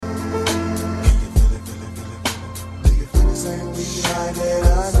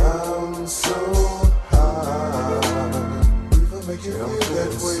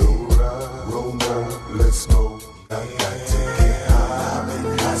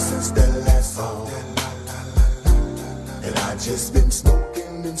just been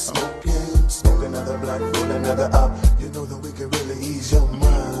smoking and smoking, smoking another black, roll another up. You know that we can really ease your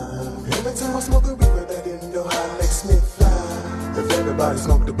mind. Every time I smoke a reaper, that indoor high makes me fly. If everybody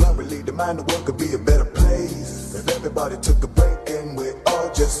smoked the blunt, relieve the mind, the world could be a better place. If everybody took a break and we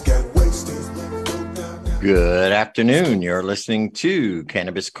all just got wasted. Good afternoon. You're listening to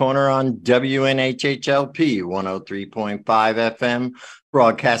Cannabis Corner on WNHHLP 103.5 FM,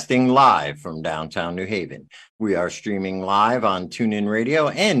 broadcasting live from downtown New Haven. We are streaming live on TuneIn Radio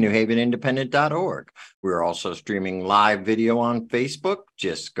and newhavenindependent.org. We're also streaming live video on Facebook.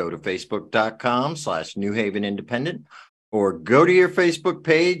 Just go to facebook.com/New Haven Independent or go to your Facebook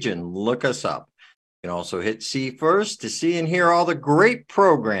page and look us up. You can also hit see first to see and hear all the great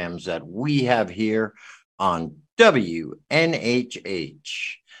programs that we have here on WNHH.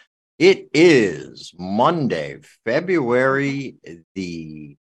 It is Monday, February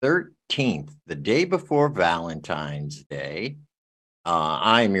the 13th, the day before Valentine's Day.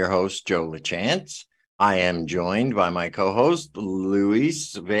 I am your host, Joe LaChance. I am joined by my co-host,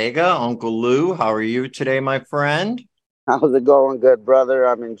 Luis Vega. Uncle Lou, how are you today, my friend? How's it going, good brother?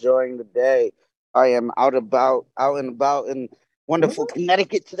 I'm enjoying the day. I am out and about in wonderful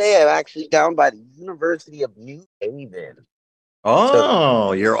Connecticut today. I'm actually down by the University of New Haven.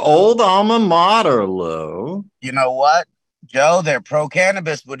 Oh, your old alma mater, Lou. You know what, Joe? They're pro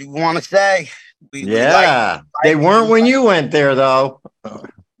cannabis. What do you want to say? They weren't when you went there, though.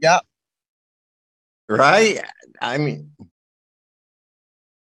 Yep. Right? I mean,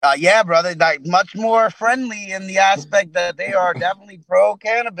 yeah, brother. Like much more friendly in the aspect that they are definitely pro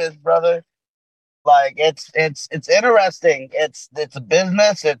cannabis, brother. Like it's interesting. It's a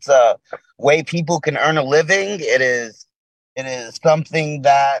business. It's a way people can earn a living. It is something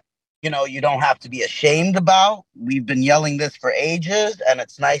that, you know, you don't have to be ashamed about. We've been yelling this for ages, and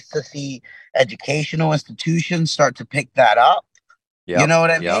it's nice to see educational institutions start to pick that up. Yep, you know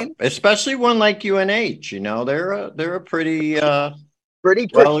what I mean? Especially one like UNH. You know, they're a pretty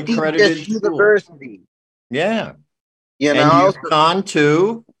well-accredited university. Yeah. You know, UConn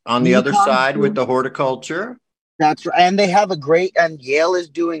too, on the other side with the horticulture. That's right. And they have and Yale is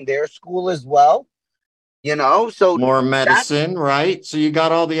doing their school as well. You know, so more medicine, right? So you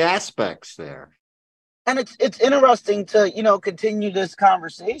got all the aspects there. And it's interesting to, you know, continue this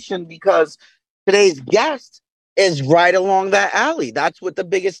conversation because today's guest is right along that alley. That's what the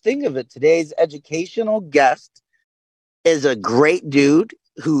biggest thing of it. Today's educational guest is a great dude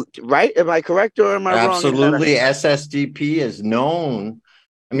who, right? Am I correct or am I wrong? Absolutely. SSDP is known.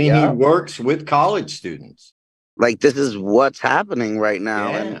 I mean, he works with college students. Like this is what's happening right now.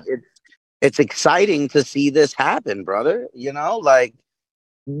 Yeah. And it's exciting to see this happen, brother. You know, like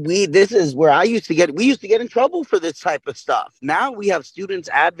this is where we used to get in trouble for this type of stuff. Now we have students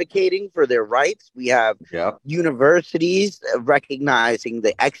advocating for their rights. We have universities recognizing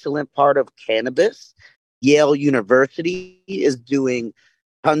the excellent part of cannabis. Yale University is doing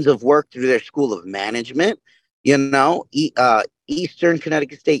tons of work through their School of Management. You know, Eastern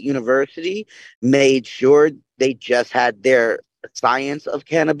Connecticut State University made sure they just had their Science of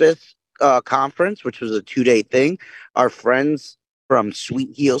Cannabis conference, which was a 2-day thing. Our friends from Sweet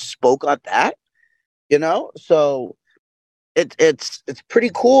Heel spoke at that. You know, so it's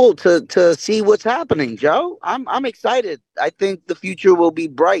pretty cool to see what's happening, Joe. I'm excited. I think the future will be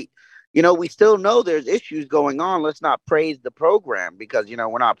bright. You know, we still know there's issues going on. Let's not praise the program because, you know,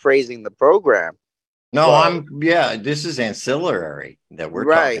 we're not praising the program. No, this is ancillary that we're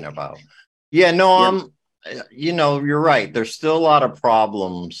talking about. Yeah, no, you know, you're right. There's still a lot of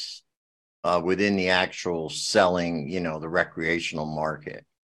problems within the actual selling, you know, the recreational market.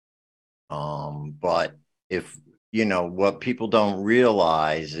 But if, you know, what people don't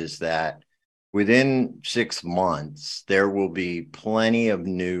realize is that within 6 months, there will be plenty of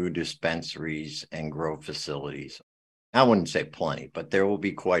new dispensaries and grow facilities. I wouldn't say plenty, but there will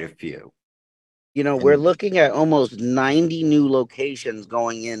be quite a few. You know, we're looking at almost 90 new locations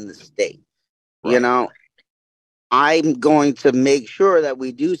going in the state. Right. You know, I'm going to make sure that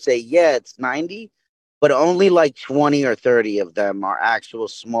we do say, it's 90, but only like 20 or 30 of them are actual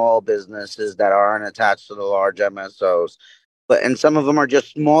small businesses that aren't attached to the large MSOs. And some of them are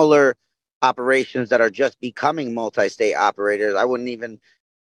just smaller operations that are just becoming multi-state operators. I wouldn't even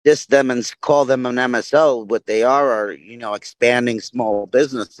diss them and call them an MSO. What they are, you know, expanding small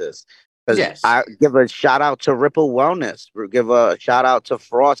businesses. Yes. I give a shout out to Ripple Wellness. Give a shout out to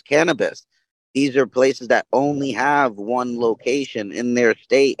Frost Cannabis. These are places that only have one location in their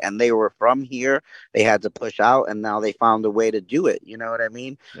state, and they were from here. They had to push out, and now they found a way to do it. You know what I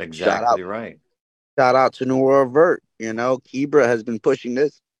mean? Exactly right. Shout out to New Vert. You know, Kebra has been pushing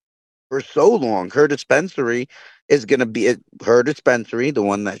this for so long. Her dispensary is going to be her dispensary, the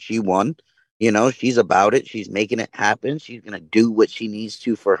one that she won. You know, she's about it. She's making it happen. She's going to do what she needs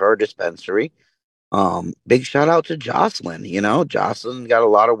to for her dispensary. Big shout out to Jocelyn. You know, Jocelyn got a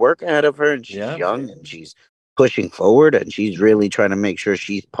lot of work ahead of her, and she's young and she's pushing forward, and she's really trying to make sure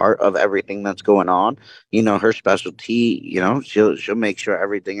she's part of everything that's going on. You know, her specialty, you know, she'll make sure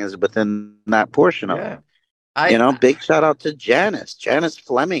everything is within that portion of it. You know, big shout out to Janice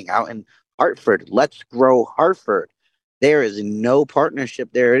Fleming out in Hartford. Let's grow Hartford. There is no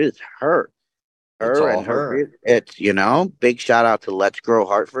partnership there. It is her. It's all And her. It's, you know, big shout out to Let's Grow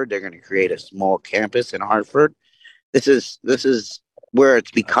Hartford. They're going to create a small campus in Hartford. This is where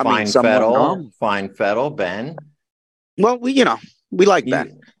it's becoming somewhat normal. Fine Fettle, Ben. Well, we like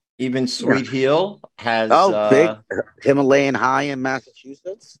Ben. Even Sweet Heel has big Himalayan High in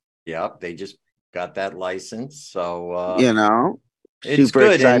Massachusetts. Yep, they just got that license. So you know, it's super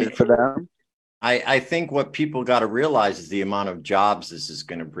good. excited for them. I think what people got to realize is the amount of jobs this is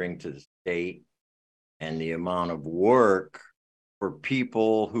going to bring to the state and the amount of work for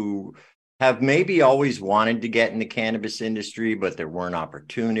people who have maybe always wanted to get in the cannabis industry, but there weren't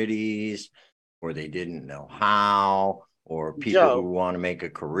opportunities, or they didn't know how, or people who want to make a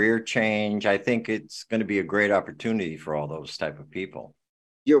career change. I think it's going to be a great opportunity for all those type of people.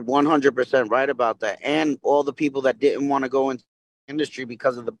 You're 100% right about that. And all the people that didn't want to go into the industry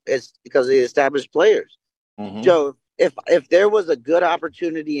because of the established players. Mm-hmm. Joe, if there was a good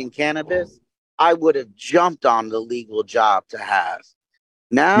opportunity in cannabis, I would have jumped on the legal job to have.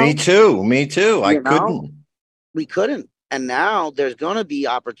 Now, me too. We couldn't. And now there's going to be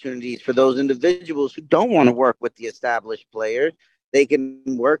opportunities for those individuals who don't want to work with the established players. They can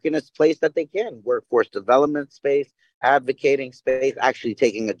work in a place that they can, workforce development space, advocating space, actually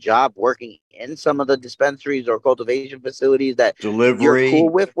taking a job, working in some of the dispensaries or cultivation facilities that you're cool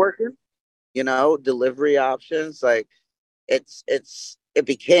with working. You know, delivery options. Like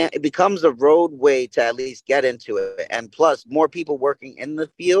it becomes a roadway to at least get into it. And plus, more people working in the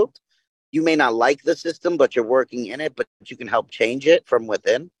field. You may not like the system, but you're working in it, but you can help change it from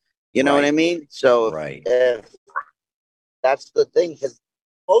within. You know what I mean? So if that's the thing, because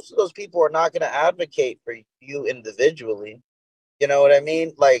most of those people are not going to advocate for you individually. You know what I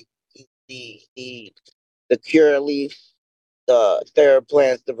mean? Like the Curaleaf, the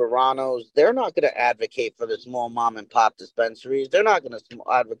Theraplants, the Veranos, they're not going to advocate for the small mom and pop dispensaries. They're not going to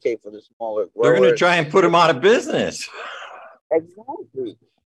advocate for the smaller growers. They're going to try and put them out of business. Exactly.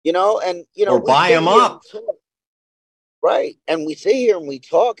 You know, and or buy them up. Right. And we sit here and we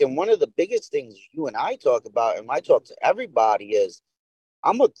talk. And one of the biggest things you and I talk about, and I talk to everybody, is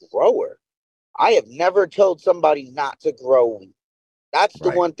I'm a grower. I have never told somebody not to grow weed. That's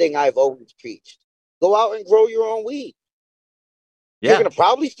the one thing I've always preached. Go out and grow your own weed. You're going to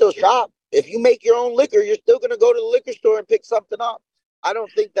probably still shop. If you make your own liquor, you're still going to go to the liquor store and pick something up. I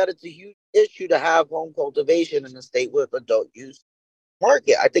don't think that it's a huge issue to have home cultivation in a state with adult use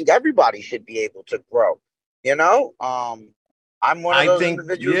market. I think everybody should be able to grow. You know, I'm one of those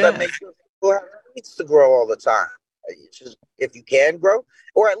individuals that makes sure people have needs to grow all the time. It's just, if you can grow,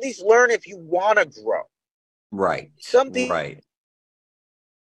 or at least learn if you want to grow. Right. Some people want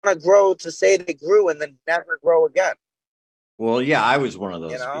to grow to say they grew and then never grow again. Well, yeah, I was one of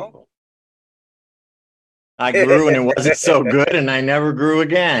those people. I grew and it wasn't so good, and I never grew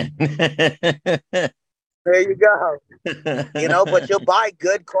again. There you go. You know, but you'll buy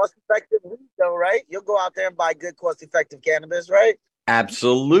good, cost-effective weed, though, right? You'll go out there and buy good, cost-effective cannabis, right?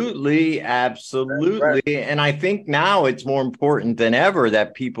 Absolutely. Right. And I think now it's more important than ever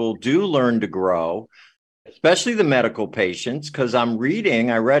that people do learn to grow, especially the medical patients, because I read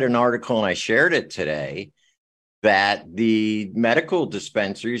an article and I shared it today, that the medical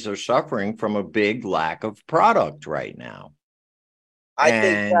dispensaries are suffering from a big lack of product right now. I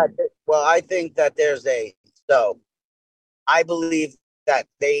think that I believe that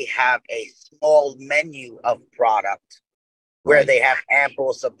they have a small menu of product where they have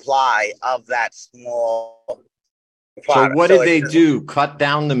ample supply of that small product. So what did they do? Cut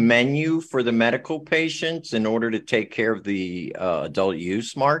down the menu for the medical patients in order to take care of the adult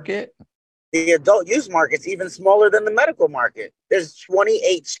use market? The adult use market's even smaller than the medical market. There's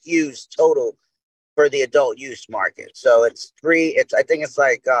 28 SKUs total for the adult use market. So I think it's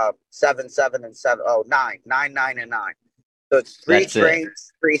like 7, 7, and 7. Oh, 9, 9, 9, and 9. So it's 3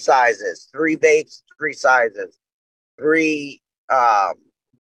 strains, 3 sizes, 3 vapes, 3 sizes, 3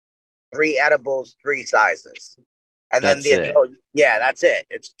 edibles, 3 sizes. And then the adult, that's it.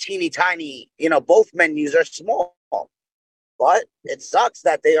 It's teeny tiny, both menus are small. But it sucks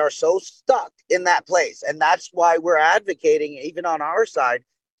that they are so stuck in that place. And that's why we're advocating, even on our side,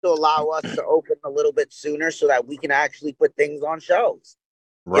 to allow us to open a little bit sooner so that we can actually put things on shelves.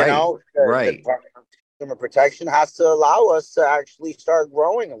 Right. You know, the Department of Consumer Protection has to allow us to actually start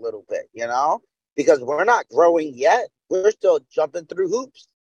growing a little bit, you know, because we're not growing yet. We're still jumping through hoops,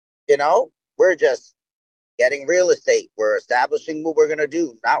 you know, we're just getting real estate. We're establishing what we're going to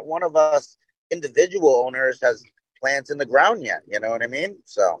do. Not one of us individual owners has plants in the ground yet. You know what I mean?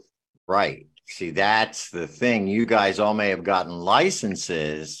 So, right. See, that's the thing. You guys all may have gotten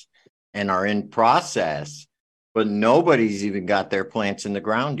licenses and are in process, but nobody's even got their plants in the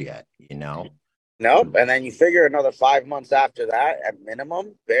ground yet, you know? Nope. And then you figure another 5 months after that at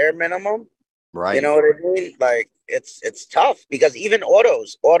minimum, bare minimum. Right. You know what I mean? Like it's tough because even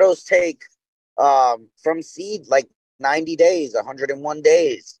autos take from seed like 90 days, 101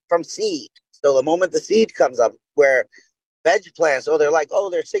 days from seed. So the moment the seed comes up, where veg plants,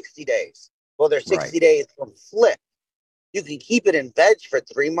 they're 60 days. Well, they're 60 days from flip. You can keep it in veg for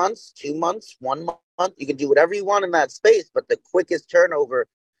 3 months, 2 months, 1 month. You can do whatever you want in that space, but the quickest turnover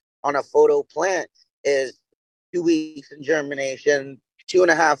on a photo plant is 2 weeks in germination,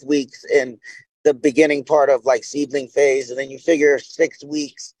 2.5 weeks in the beginning part of like seedling phase, and then you figure 6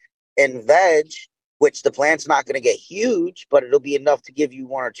 weeks in veg, which the plant's not going to get huge, but it'll be enough to give you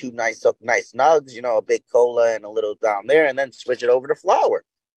 1 or 2 nice nugs, you know, a big cola and a little down there, and then switch it over to flower.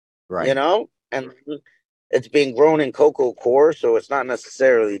 Right. You know, and it's being grown in cocoa core, so it's not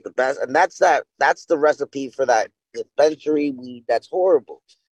necessarily the best. And that's the recipe for that dispensary weed that's horrible.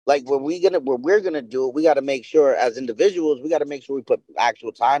 Like when we're gonna do it, we got to make sure as individuals, we got to make sure we put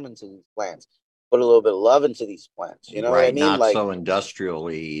actual time into these plants, put a little bit of love into these plants. You know what I mean? Not like, so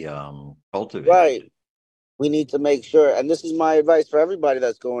industrially cultivated. Right. We need to make sure, and this is my advice for everybody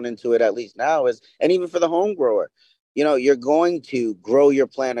that's going into it, at least now, and even for the home grower, you know, you're going to grow your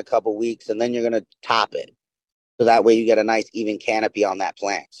plant a couple weeks, and then you're going to top it, so that way you get a nice even canopy on that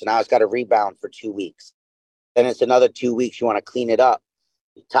plant. So now it's got to rebound for 2 weeks. Then it's another 2 weeks. You want to clean it up,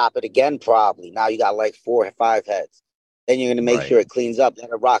 you top it again, probably. Now you got like 4 or 5 heads. Then you're going to make sure it cleans up. Let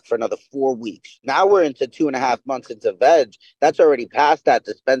it rock for another 4 weeks. Now we're into 2.5 months into veg. That's already past that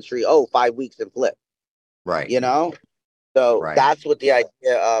dispensary. 5 weeks and flip. Right. You know, so that's what the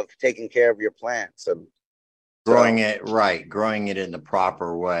idea of taking care of your plants and growing it in the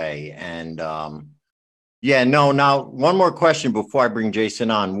proper way. And now one more question before I bring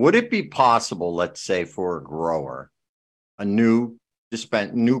Jason on. Would it be possible, let's say, for a grower, a new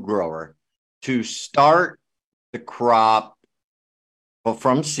grower, to start the crop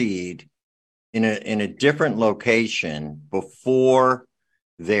from seed in a different location before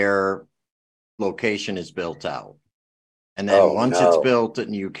their location is built out, and then once it's built,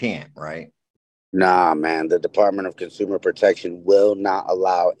 and you can't, right? Nah, man, the Department of Consumer Protection will not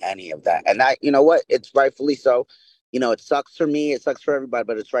allow any of that. And that, you know what? It's rightfully so. You know, it sucks for me, it sucks for everybody,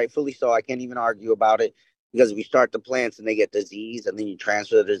 but it's rightfully so. I can't even argue about it, because if you start the plants and they get disease and then you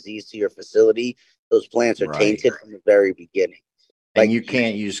transfer the disease to your facility, those plants are tainted from the very beginning. And like, you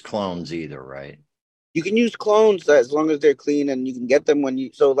can't use clones either, right? You can use clones as long as they're clean, and you can get them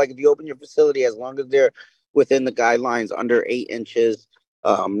if you open your facility, as long as they're within the guidelines under 8 inches,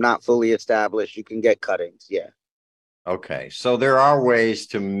 not fully established, you can get cuttings. Yeah. Okay. So there are ways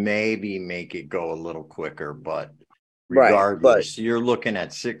to maybe make it go a little quicker, but regardless, you're looking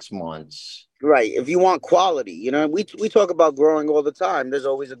at 6 months. Right. If you want quality, you know, we talk about growing all the time. There's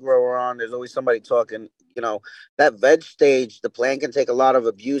always a grower on. There's always somebody talking. You know, that veg stage, the plant can take a lot of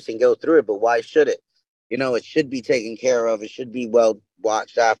abuse and go through it, but why should it? You know, it should be taken care of. It should be well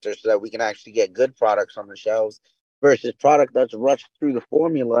watched after, so that we can actually get good products on the shelves versus product that's rushed through the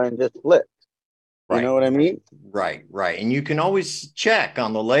formula and just flipped. You know what I mean? Right. And you can always check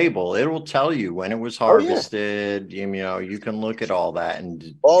on the label. It will tell you when it was harvested. You know, you can look at all that, and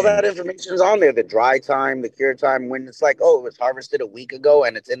that information is on there. The dry time, the cure time, when it's like, it was harvested a week ago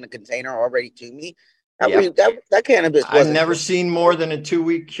and it's in the container already to me. That cannabis I've never seen more than a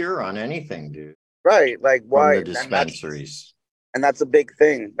 2-week cure on anything, dude. Right. Like, why? From the dispensaries. And that's a big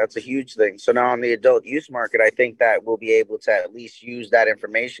thing. That's a huge thing. So now on the adult use market, I think that we'll be able to at least use that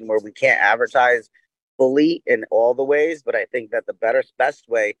information where we can't advertise fully in all the ways, but I think that the best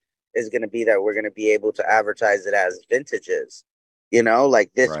way is going to be that we're going to be able to advertise it as vintages. You know,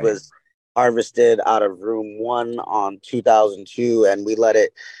 like this was harvested out of room 1 on 2002, and we let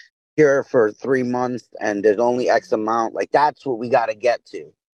it cure for 3 months, and there's only X amount. Like, that's what we got to get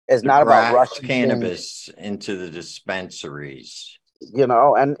to. It's not about rushing cannabis into the dispensaries. You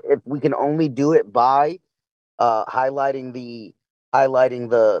know, and if we can only do it by highlighting the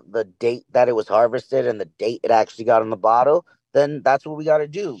date that it was harvested and the date it actually got on the bottle, then that's what we got to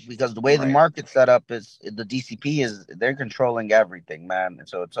do, because the way the market's set up is the DCP is they're controlling everything, man. And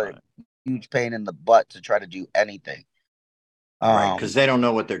so it's a huge pain in the butt to try to do anything. Right, because they don't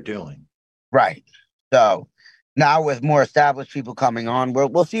know what they're doing. Right. So now with more established people coming on,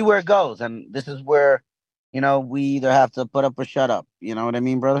 we'll see where it goes. And this is where, we either have to put up or shut up. You know what I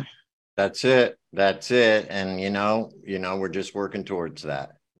mean, brother? That's it. That's it. And we're just working towards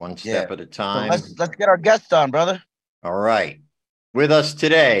that one step at a time. So let's get our guest on, brother. All right. With us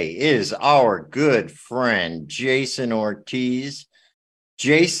today is our good friend Jason Ortiz.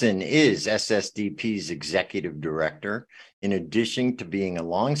 Jason is SSDP's executive director. In addition to being a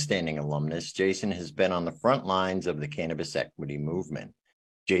longstanding alumnus, Jason has been on the front lines of the cannabis equity movement.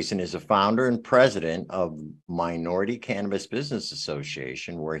 Jason is a founder and president of Minority Cannabis Business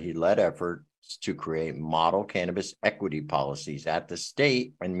Association, where he led efforts to create model cannabis equity policies at the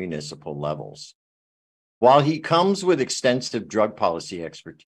state and municipal levels. While he comes with extensive drug policy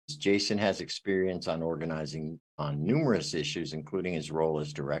expertise, Jason has experience on organizing on numerous issues, including his role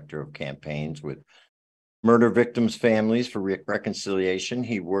as director of campaigns with murder victims' families for reconciliation.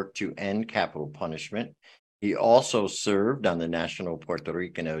 He worked to end capital punishment. He also served on the National Puerto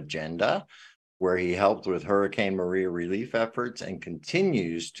Rican Agenda, where he helped with Hurricane Maria relief efforts and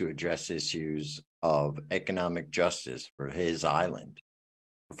continues to address issues of economic justice for his island.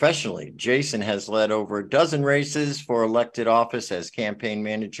 Professionally, Jason has led over a dozen races for elected office as campaign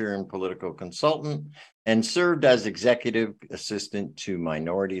manager and political consultant, and served as executive assistant to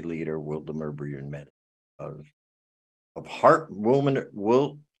Minority Leader Wildemar Brunette of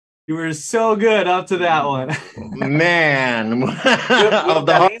You were so good up to that one, man. Of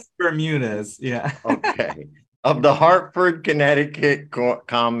the Bermudas, yeah. Okay, of the Hartford, Connecticut Court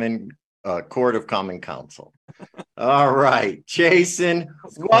of Common Council. All right, Jason,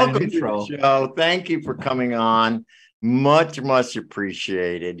 welcome to the show. Thank you for coming on. Much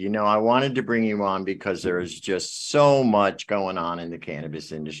appreciated. I wanted to bring you on because there is just so much going on in the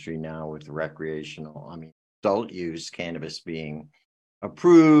cannabis industry now with adult use cannabis being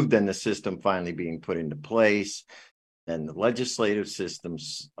approved and the system finally being put into place. And the legislative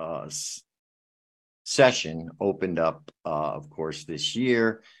system's session opened up, of course, this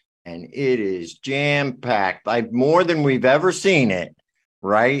year. And it is jam-packed, like more than we've ever seen it,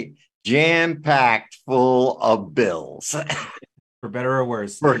 right? Jam-packed full of bills. For better or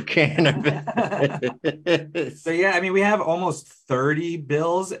worse. For cannabis. So, yeah, we have almost 30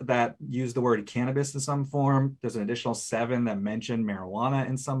 bills that use the word cannabis in some form. There's an additional 7 that mention marijuana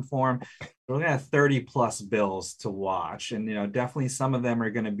in some form. We're going to have 30 plus bills to watch. And, definitely some of them are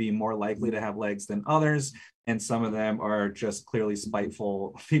going to be more likely to have legs than others. And some of them are just clearly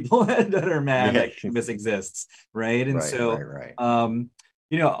spiteful people that are mad that cannabis exists, right? And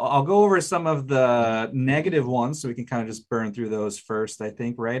I'll go over some of the negative ones so we can kind of just burn through those first, I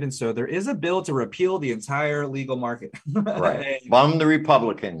think, right? And so there is a bill to repeal the entire legal market. Right. From the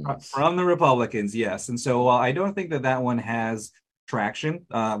Republicans. From the Republicans, yes. And so while I don't think that one has traction,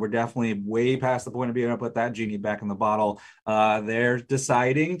 we're definitely way past the point of being able to put that genie back in the bottle. They're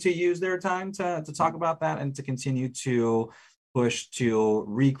deciding to use their time to talk about that and to continue to push to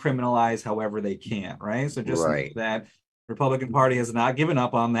recriminalize however they can, right? So just that Republican Party has not given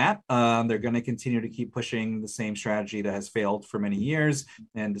up on that. They're going to continue to keep pushing the same strategy that has failed for many years.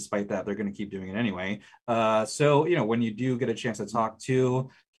 And despite that, they're going to keep doing it anyway. So, when you do get a chance to talk to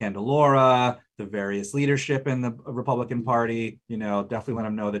Candelora, the various leadership in the Republican Party, definitely let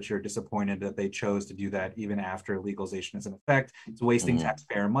them know that you're disappointed that they chose to do that even after legalization is in effect. It's wasting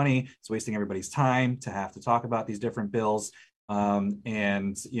taxpayer money. It's wasting everybody's time to have to talk about these different bills.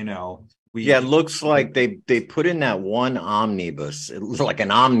 It looks like they put in that one omnibus. It looks like an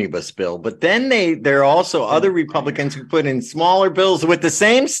omnibus bill, but then there are also other Republicans who put in smaller bills with the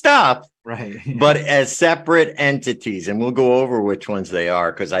same stuff, right? But as separate entities, and we'll go over which ones they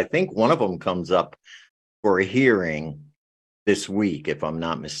are because I think one of them comes up for a hearing this week, if I'm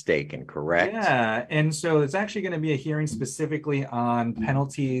not mistaken, correct? Yeah, and so it's actually going to be a hearing specifically on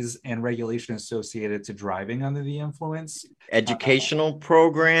penalties and regulation associated to driving under the influence. Educational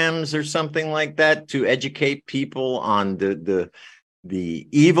programs or something like that to educate people on the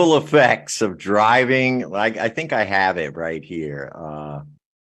evil effects of driving. Like I think I have it right here.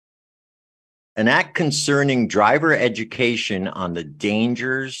 An act concerning driver education on the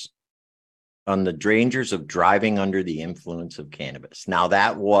dangers of driving under the influence of cannabis. Now,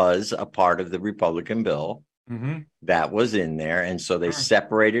 that was a part of the Republican bill that was in there. And so they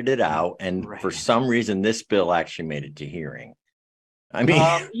separated it out. And for some reason, this bill actually made it to hearing. I mean,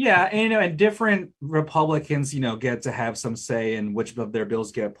 yeah, and and different Republicans, get to have some say in which of their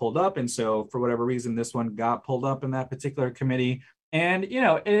bills get pulled up, and so for whatever reason, this one got pulled up in that particular committee. And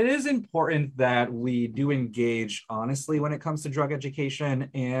it is important that we do engage honestly when it comes to drug education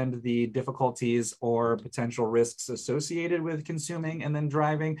and the difficulties or potential risks associated with consuming and then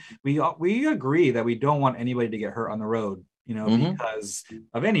driving. We agree that we don't want anybody to get hurt on the road, because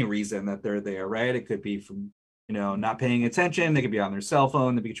of any reason that they're there, right? It could be from not paying attention. They could be on their cell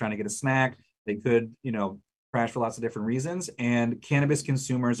phone. They could be trying to get a snack. They could, crash for lots of different reasons. And cannabis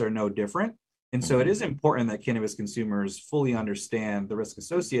consumers are no different. And so it is important that cannabis consumers fully understand the risk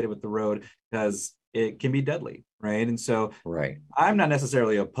associated with the road because it can be deadly, right? And so I'm not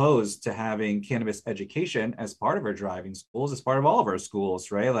necessarily opposed to having cannabis education as part of our driving schools, as part of all of our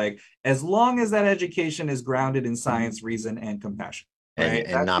schools, right? Like as long as that education is grounded in science, reason, and compassion, right?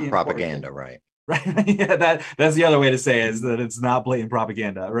 And not propaganda, right? Right. Yeah, that's the other way to say it, is that it's not blatant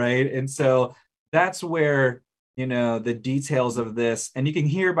propaganda, right? And so that's where the details of this, and you can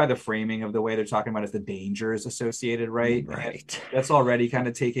hear by the framing of the way they're talking about it, the dangers associated, right? Right. And that's already kind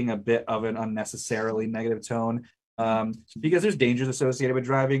of taking a bit of an unnecessarily negative tone, because there's dangers associated with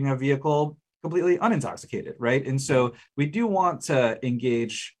driving a vehicle completely unintoxicated, right? And so we do want to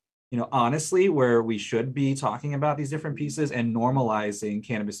engage honestly, where we should be talking about these different pieces, and normalizing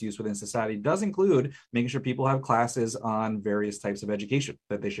cannabis use within society does include making sure people have classes on various types of education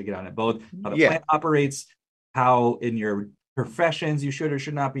that they should get on it, both how the plant operates, how in your professions you should or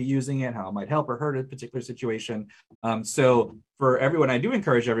should not be using it, how it might help or hurt a particular situation. So for everyone, I do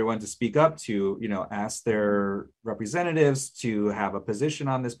encourage everyone to speak up, to ask their representatives to have a position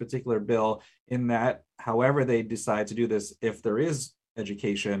on this particular bill, in that however they decide to do this, if there is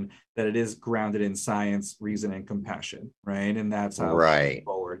education, that it is grounded in science, reason, and compassion, right? And that's how we move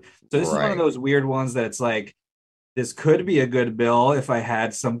forward. So this is one of those weird ones that it's like, this could be a good bill if I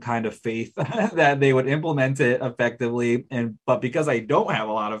had some kind of faith that they would implement it effectively, but because I don't have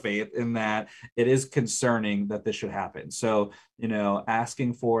a lot of faith in that, it is concerning that this should happen. So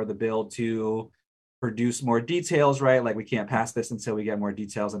asking for the bill to produce more details, right? Like we can't pass this until we get more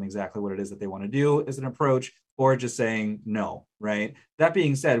details on exactly what it is that they want to do is an approach, or just saying no, right? That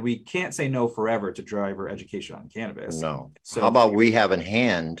being said, we can't say no forever to driver education on cannabis. No. So how about we have a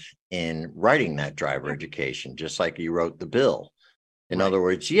hand in writing that driver education, just like you wrote the bill? In other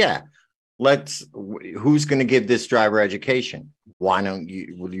words, who's going to give this driver education? Why don't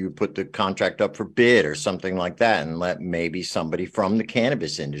you put the contract up for bid or something like that, and let maybe somebody from the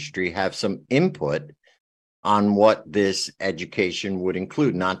cannabis industry have some input on what this education would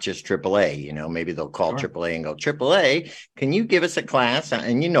include, not just AAA. Maybe they'll call AAA and go, AAA, can you give us a class?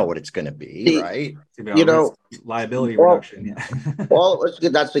 And what it's going to be, right? Liability reduction. Yeah.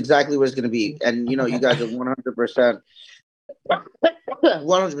 That's exactly what it's going to be. And, you guys are 100%.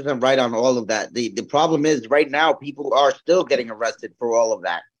 100% right on all of that. The problem is right now people are still getting arrested for all of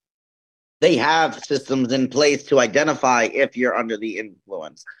that. They have systems in place to identify if you're under the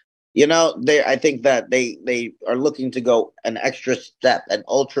influence. I think that they are looking to go an extra step and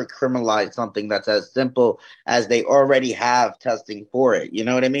ultra criminalize something that's as simple as they already have testing for it. You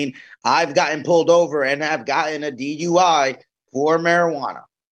know what I mean? I've gotten pulled over and have gotten a DUI for marijuana.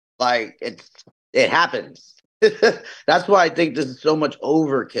 Like it happens. That's why I think this is so much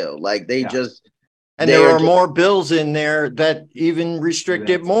overkill. Like and there are more bills in there that even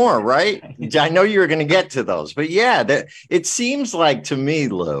restrict it more, right? I know you were going to get to those, but it seems like to me,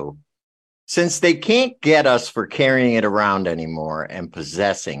 Lou, since they can't get us for carrying it around anymore and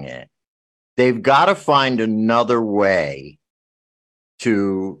possessing it, they've got to find another way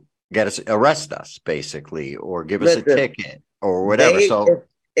to arrest us, basically, or give us a ticket or whatever.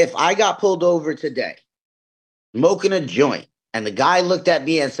 If I got pulled over today, smoking a joint, and the guy looked at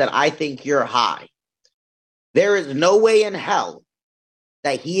me and said, "I think you're high," there is no way in hell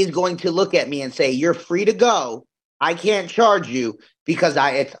that he is going to look at me and say, "You're free to go. I can't charge you," because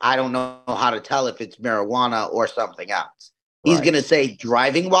I don't know how to tell if it's marijuana or something else. He's going to say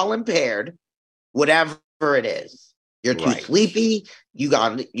driving while impaired, whatever it is. You're too sleepy. You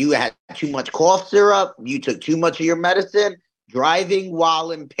had too much cough syrup. You took too much of your medicine. Driving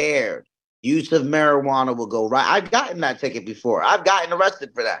while impaired. Use of marijuana will go right. I've gotten that ticket before. I've gotten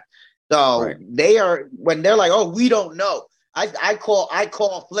arrested for that. So when they're like, "Oh, we don't know," I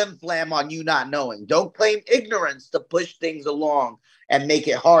call flim flam on you not knowing. Don't claim ignorance to push things along and make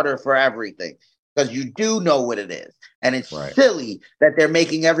it harder for everything, because you do know what it is. And it's silly that they're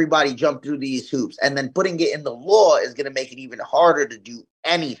making everybody jump through these hoops, and then putting it in the law is going to make it even harder to do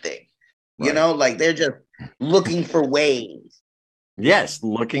anything. Like they're just looking for ways. Yes,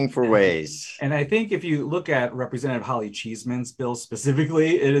 looking for ways. And I think if you look at Representative Holly Cheeseman's bill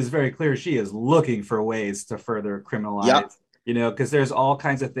specifically, it is very clear she is looking for ways to further criminalize, because there's all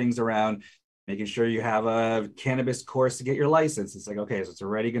kinds of things around making sure you have a cannabis course to get your license. It's like, okay, so it's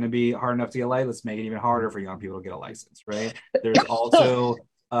already going to be hard enough to get a license. Let's make it even harder for young people to get a license, right? There's also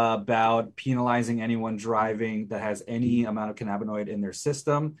about penalizing anyone driving that has any amount of cannabinoid in their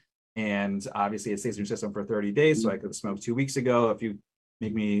system. And obviously it stays in your system for 30 days. So I could smoke 2 weeks ago. If you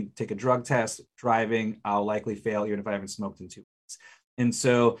make me take a drug test driving, I'll likely fail even if I haven't smoked in 2 weeks. And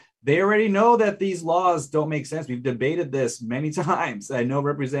so they already know that these laws don't make sense. We've debated this many times. I know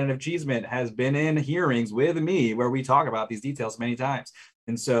Representative Cheeseman has been in hearings with me where we talk about these details many times.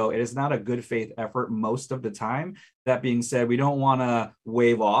 And so it is not a good faith effort most of the time. That being said, we don't want to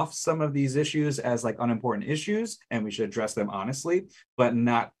wave off some of these issues as like unimportant issues, and we should address them honestly, but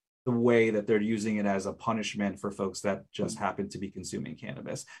not the way that they're using it as a punishment for folks that just happen to be consuming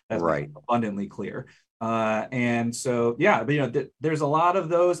cannabis. That's right. Abundantly clear. And so, yeah, but there's a lot of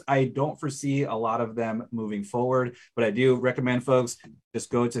those. I don't foresee a lot of them moving forward, but I do recommend folks just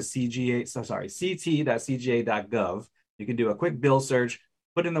go to ct.cga.gov. You can do a quick bill search,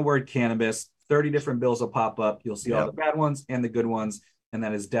 put in the word cannabis, 30 different bills will pop up. You'll see all the bad ones and the good ones. And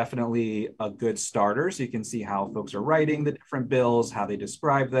that is definitely a good starter. So you can see how folks are writing the different bills, how they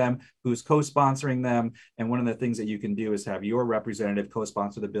describe them, who's co-sponsoring them. And one of the things that you can do is have your representative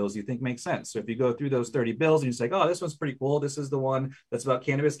co-sponsor the bills you think make sense. So if you go through those 30 bills and you say, oh, this one's pretty cool. This is the one that's about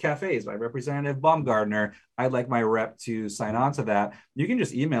cannabis cafes by Representative Baumgardner. I'd like my rep to sign on to that. You can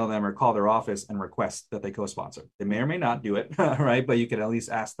just email them or call their office and request that they co-sponsor. They may or may not do it, right? But you can at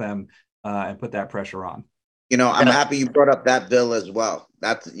least ask them and put that pressure on. I'm happy you brought up that bill as well.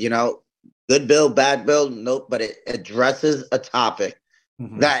 That's, good bill, bad bill, nope, but it addresses a topic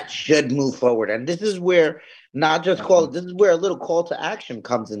that should move forward. And this is where this is where a little call to action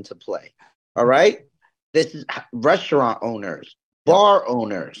comes into play. All right. This is restaurant owners, bar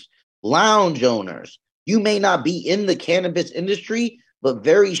owners, lounge owners. You may not be in the cannabis industry, but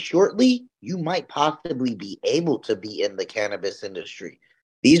very shortly you might possibly be able to be in the cannabis industry.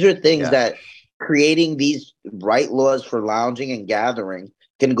 These are things that creating these right laws for lounging and gathering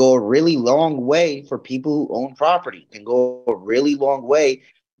can go a really long way for people who own property, can go a really long way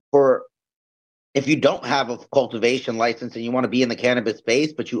for if you don't have a cultivation license and you want to be in the cannabis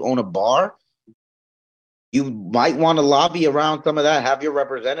space, but you own a bar, you might want to lobby around some of that, have your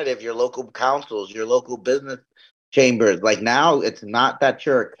representative, your local councils, your local business chambers. Like now it's not that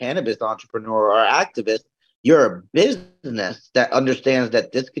you're a cannabis entrepreneur or activist, you're a business that understands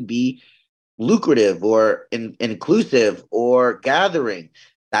that this could be lucrative or inclusive or gathering.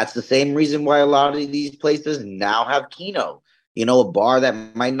 That's the same reason why a lot of these places now have Keno. A bar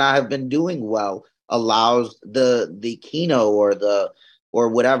that might not have been doing well allows the Keno or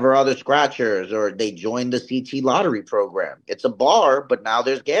whatever other scratchers, or they join the CT lottery program. It's a bar, but now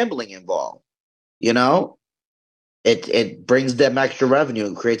there's gambling involved. It brings them extra revenue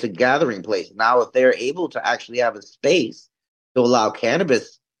and creates a gathering place. Now, if they're able to actually have a space to allow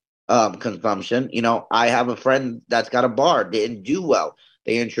cannabis consumption, I have a friend that's got a bar, didn't do well.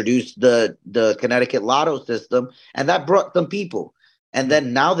 They introduced the Connecticut Lotto system, and that brought some people. And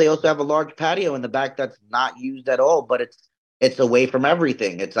then now they also have a large patio in the back that's not used at all, but it's away from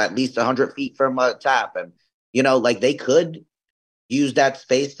everything. It's at least 100 feet from a tap, and they could use that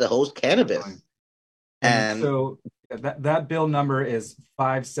space to host cannabis. And so that bill number is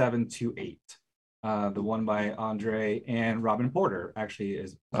 5728. The one by Andre and Robin Porter actually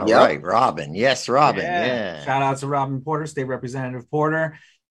is. All right, Robin. Yes, Robin. Yeah. Shout out to Robin Porter, State Representative Porter.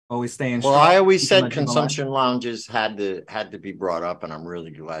 Always staying strong. Well, I always said consumption lounges had to be brought up, and I'm really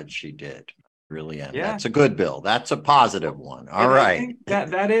glad she did. Really am. Yeah. That's a good bill. That's a positive one. All right. I think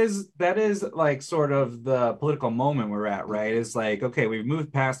that is like sort of the political moment we're at, right? It's like, okay, we've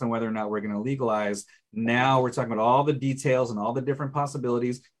moved past on whether or not we're going to legalize. Now we're talking about all the details and all the different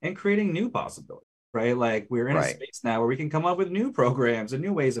possibilities and creating new possibilities. Right, like we're in a space now where we can come up with new programs and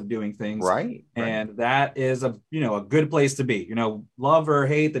new ways of doing things. Right, and that is a good place to be. Love or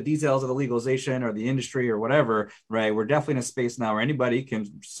hate the details of the legalization or the industry or whatever. Right, we're definitely in a space now where anybody can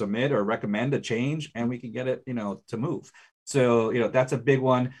submit or recommend a change, and we can get it, to move. So that's a big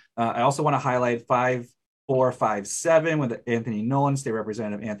one. I also want to highlight 5457 with Anthony Nolan, State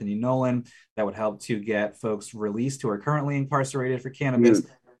Representative Anthony Nolan. That would help to get folks released who are currently incarcerated for cannabis.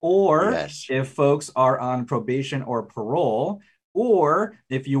 Or if folks are on probation or parole, or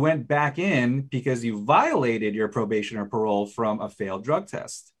if you went back in because you violated your probation or parole from a failed drug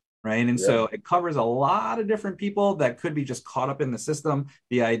test. right? And so it covers a lot of different people that could be just caught up in the system.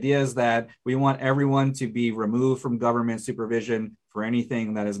 The idea is that we want everyone to be removed from government supervision for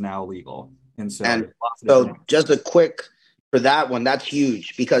anything that is now legal. And so just a quick for that one, that's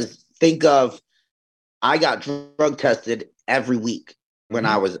huge, because think of, I got drug tested every week when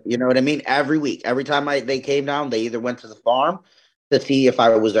I was, you know what I mean? Every week, every time they came down, they either went to the farm to see if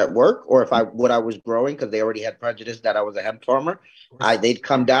I was at work or if what I was growing, because they already had prejudice that I was a hemp farmer. They'd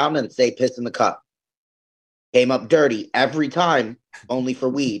come down and say piss in the cup. Came up dirty every time, only for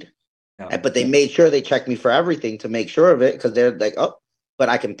weed. But they made sure they checked me for everything to make sure of it, because they're like, oh, but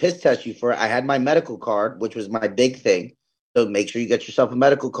I can piss test you for it. I had my medical card, which was my big thing. So make sure you get yourself a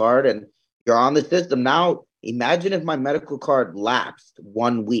medical card and you're on the system. Now, imagine if my medical card lapsed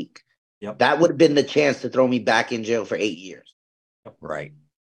 1 week. That would have been the chance to throw me back in jail for 8 years. Right.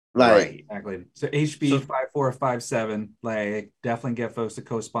 Exactly. So HB 5457, like, definitely get folks to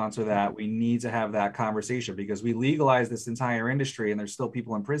co-sponsor that. We need to have that conversation, because we legalize this entire industry and there's still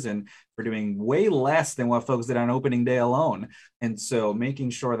people in prison for doing way less than what folks did on opening day alone. And so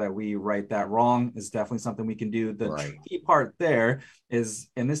making sure that we right that wrong is definitely something we can do. The tricky part there is,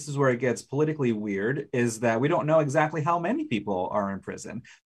 and this is where it gets politically weird, is that we don't know exactly how many people are in prison.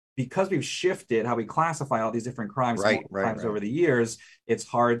 Because we've shifted how we classify all these different crimes over the years, it's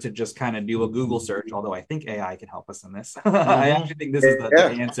hard to just kind of do a Google search, although I think AI can help us in this. I actually think this is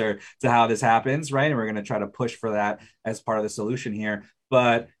the answer to how this happens, right? And we're going to try to push for that as part of the solution here.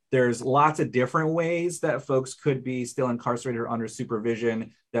 But there's lots of different ways that folks could be still incarcerated or under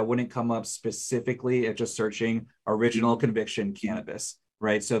supervision that wouldn't come up specifically at just searching original conviction cannabis.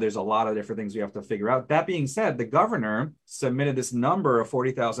 Right. So there's a lot of different things we have to figure out. That being said, the governor submitted this number of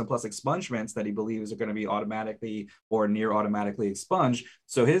 40,000 plus expungements that he believes are going to be automatically or near automatically expunged.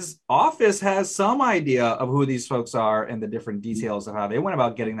 So his office has some idea of who these folks are and the different details of how they went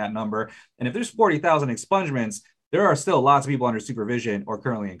about getting that number. And if there's 40,000 expungements, there are still lots of people under supervision or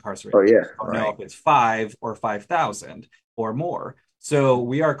currently incarcerated. I don't know if it's 5 or 5,000 or more. So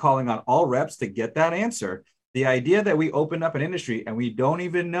we are calling on all reps to get that answer. The idea that we open up an industry and we don't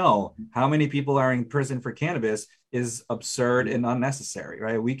even know how many people are in prison for cannabis is absurd and unnecessary,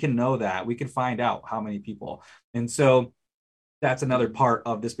 right? We can know that. We can find out how many people. And so that's another part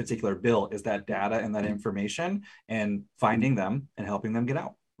of this particular bill, is that data and that information and finding them and helping them get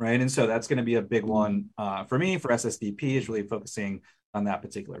out, right? And so that's going to be a big one for me, for SSDP, is really focusing on that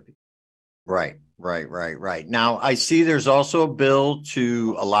particular piece. Right. Now, I see there's also a bill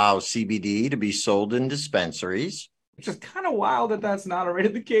to allow CBD to be sold in dispensaries. Which is kind of wild that that's not already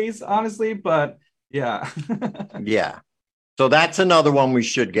the case, honestly, but yeah. Yeah. So that's another one we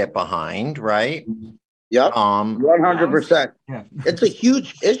should get behind, right? Yep. 100%. Yeah. It's a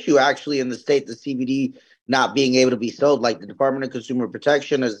huge issue, actually, in the state, the CBD not being able to be sold. Like, the Department of Consumer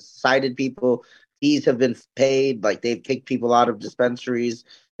Protection has cited people. Fees have been paid. Like, they've kicked people out of dispensaries.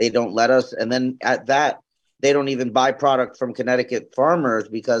 They don't let us. And then at that, they don't even buy product from Connecticut farmers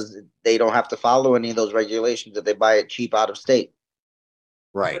because they don't have to follow any of those regulations if they buy it cheap out of state.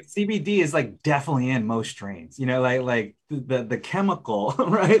 Right. But CBD is like definitely in most strains, you know, like the chemical,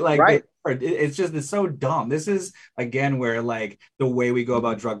 right? Like it's so dumb. This is again where like the way we go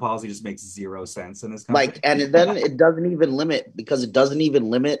about drug policy just makes zero sense in this country. Like, and then it doesn't even limit, because it doesn't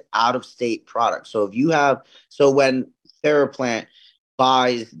even limit out of state products. So if you have, when TheraPlant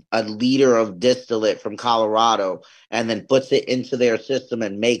buys a liter of distillate from Colorado and then puts it into their system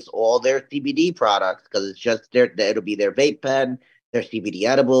and makes all their CBD products, because it's just it'll be their vape pen, their CBD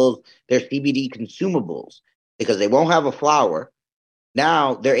edibles, their CBD consumables, because they won't have a flower.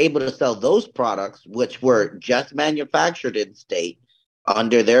 Now they're able to sell those products, which were just manufactured in state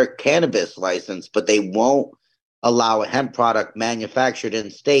under their cannabis license, but they won't allow a hemp product manufactured in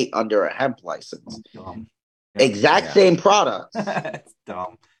state under a hemp license. Same product. It's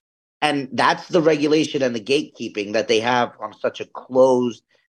dumb. And that's the regulation and the gatekeeping that they have on such a closed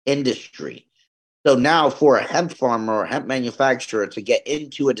industry. So now for a hemp farmer or a hemp manufacturer to get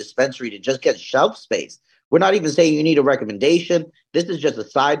into a dispensary to just get shelf space, we're not even saying you need a recommendation. This is just a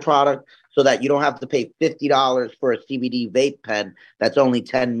side product so that you don't have to pay $50 for a CBD vape pen that's only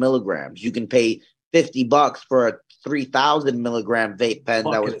 10 milligrams. You can pay $50 for a 3,000 milligram vape pen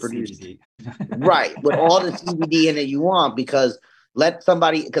that was produced right with all the CBD in it you want. Because let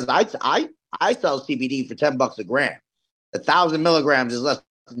somebody, because I sell CBD for $10 a gram. 1,000 milligrams is less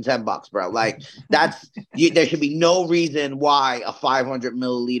than $10, bro. Like, that's there should be no reason why a 500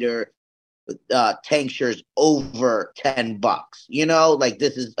 milliliter tincture's over $10. You know, like,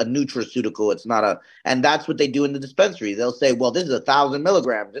 this is a nutraceutical. It's not and that's what they do in the dispensary. They'll say, well, this is 1,000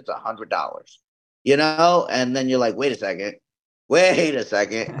 milligrams. It's $100. You know, and then you're like, wait a second, Wait a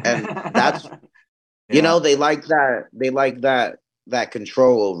second. And that's, you know, they like that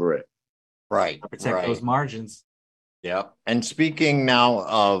control over it. Right. Protect those margins. Yep. And speaking now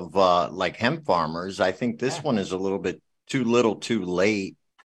of like hemp farmers, I think this one is a little bit too little too late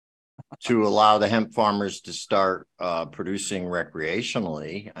to allow the hemp farmers to start producing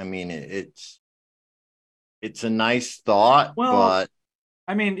recreationally. I mean, it's a nice thought, but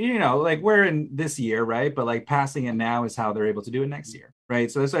I mean, you know, like we're in this year, right? But like passing it now is how they're able to do it next year, right?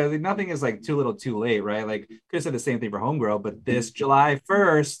 So like, nothing is like too little too late, right? Like could have said the same thing for home grow, but this July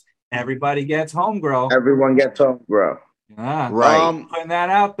 1st, everybody gets home grow. Everyone gets home grow. Yeah, right. Putting that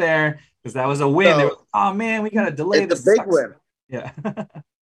out there because that was a win. So, oh man, we got to delay it's this. a big win. Yeah.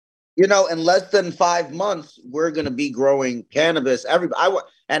 You know, in less than 5 months, we're gonna be growing cannabis.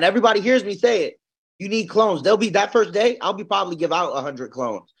 And everybody hears me say it. You need clones. They'll be that first day. I'll be probably give out 100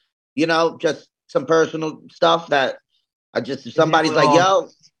 clones. You know, just some personal stuff that if somebody's like, yo,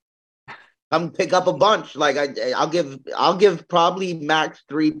 come pick up a bunch. Like I'll give probably max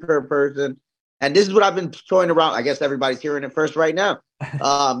 3 per person. And this is what I've been throwing around. I guess everybody's hearing it first right now.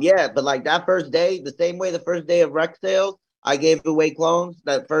 Yeah, but like that first day, the same way the first day of rec sales, I gave away clones.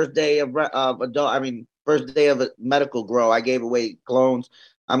 That first day of first day of a medical grow, I gave away clones.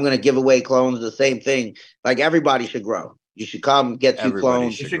 I'm gonna give away clones. The same thing. Like everybody should grow. You should come get 2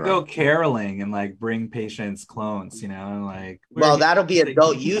 clones. You should go caroling and like bring patients clones, you know, and like. Well, that'll be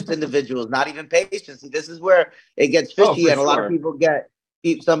adult use individuals, not even patients. See, this is where it gets fishy, and a lot of people get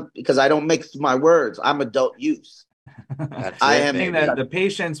some because I don't mix my words. I'm adult use. I am saying that the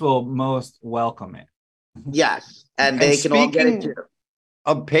patients will most welcome it. Yes, and they can all get it too.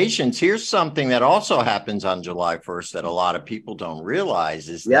 Of patients, here's something that also happens on July 1st that a lot of people don't realize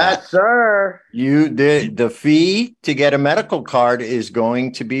is yes, sir. The fee to get a medical card is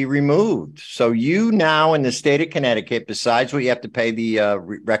going to be removed. So you now in the state of Connecticut, besides what you have to pay the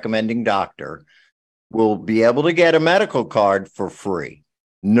recommending doctor, will be able to get a medical card for free.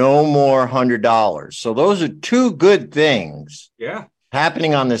 No more $100. So those are 2 good things. Yeah.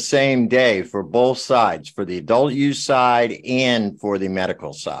 Happening on the same day for both sides, for the adult use side and for the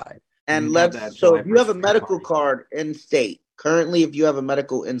medical side. And so if you have a medical card in state, currently, if you have a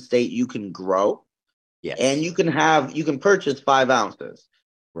medical in state, you can grow. Yes. And you can purchase 5 ounces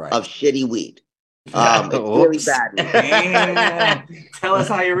of shitty weed. It's really bad. Tell us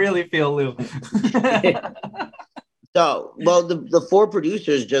how you really feel, Lou. So, well, the 4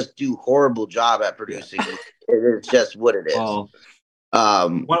 producers just do horrible job at producing. It's just what it is. Well,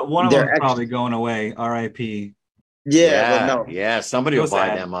 one of them is probably going away. R.I.P. Yeah, somebody will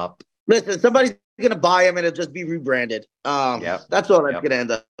buy them up. Listen, somebody's gonna buy them and it'll just be rebranded. That's all that's gonna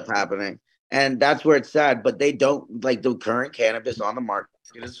end up happening, and that's where it's sad. But they don't like the current cannabis on the market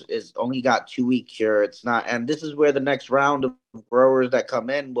is only got 2-week cure. It's not, and this is where the next round of growers that come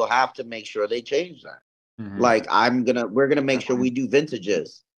in will have to make sure they change that. Mm-hmm. Like we're gonna make sure we do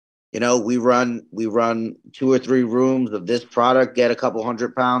vintages. You know, we run 2 or 3 rooms of this product, get a couple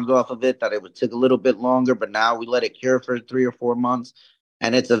 100 pounds off of it. That it would take a little bit longer, but now we let it cure for 3 or 4 months,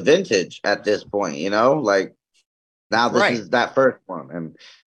 and it's a vintage at this point. You know, like now this is that first one,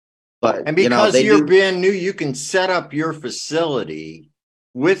 and because you're brand new, you can set up your facility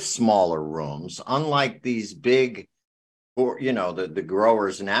with smaller rooms, unlike these big, the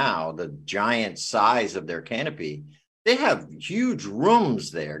growers now, the giant size of their canopy. They have huge rooms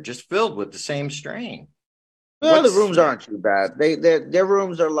there just filled with the same strain. Well, the rooms aren't too bad. Their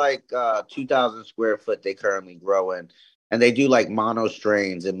rooms are like 2,000 square foot they currently grow in. And they do like mono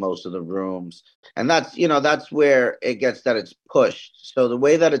strains in most of the rooms. And that's where it gets that it's pushed. So the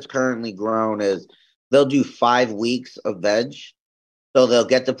way that it's currently grown is they'll do 5 weeks of veg. So they'll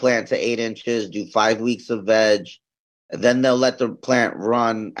get the plant to 8 inches, do 5 weeks of veg. Then they'll let the plant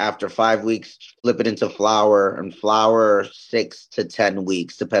run after 5 weeks, flip it into flower, and flower 6 to 10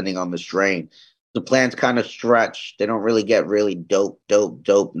 weeks, depending on the strain. The plants kind of stretch. They don't really get really dope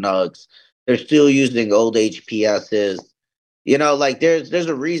nugs. They're still using old HPSs. You know, like there's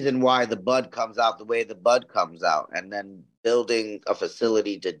a reason why the bud comes out the way the bud comes out. And then building a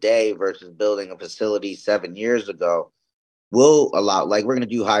facility today versus building a facility 7 years ago will allow, like we're going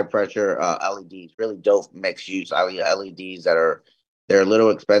to do high pressure LEDs, really dope mixed use LEDs they're a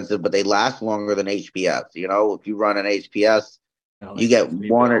little expensive, but they last longer than HPS. You know, if you run an HPS, you get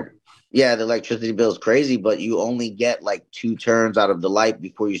the electricity bill is crazy, but you only get like 2 turns out of the light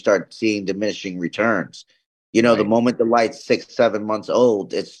before you start seeing diminishing returns. You know, the moment the light's 6-7 months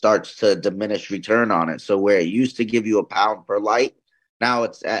old, it starts to diminish return on it. So where it used to give you a pound per light, now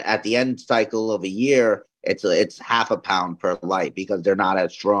it's at the end cycle of a year, it's half a pound per light because they're not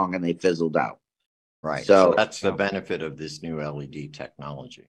as strong and they fizzled out. Right. So So that's the benefit of this new LED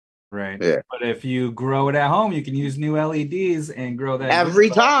technology. Right. Yeah. But if you grow it at home, you can use new LEDs and grow that every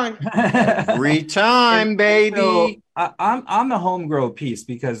time. Every time, baby. So I'm on the home grow piece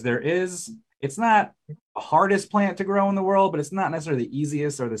because it's not the hardest plant to grow in the world, but it's not necessarily the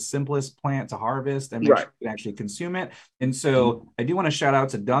easiest or the simplest plant to harvest and make sure you can actually consume it. And so I do want to shout out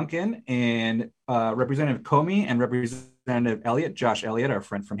to Duncan and Representative Comey and Representative Elliott, Josh Elliott, our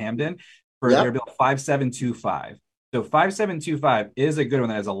friend from Hamden, for their bill 5725. So 5725 is a good one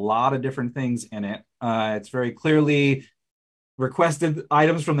that has a lot of different things in it. It's very clearly requested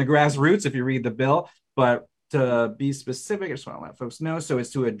items from the grassroots if you read the bill, but to be specific, I just want to let folks know. So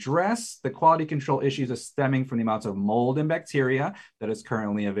it's to address the quality control issues stemming from the amounts of mold and bacteria that is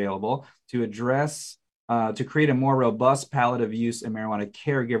currently available, to address, to create a more robust palliative use and marijuana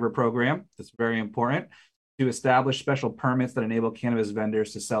caregiver program. That's very important. To establish special permits that enable cannabis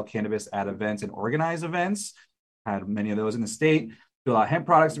vendors to sell cannabis at events and organize events. Had many of those in the state. To allow hemp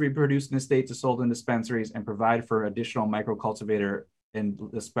products to be produced in the state to sold in dispensaries and provide for additional microcultivator and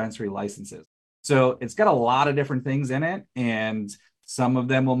dispensary licenses. So it's got a lot of different things in it, and some of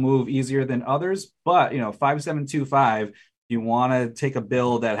them will move easier than others. But 5725, you want to take a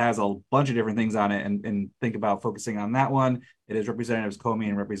bill that has a bunch of different things on it and think about focusing on that one. It is Representatives Comey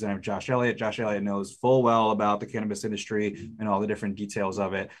and Representative Josh Elliott. Josh Elliott knows full well about the cannabis industry and all the different details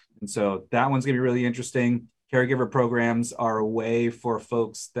of it. And so that one's going to be really interesting. Caregiver programs are a way for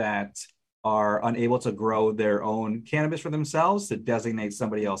folks that are unable to grow their own cannabis for themselves to designate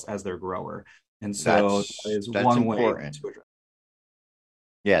somebody else as their grower. And so that is one important way to address.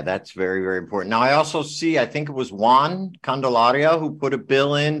 Yeah, that's very, very important. Now, I also see, I think it was Juan Candelaria who put a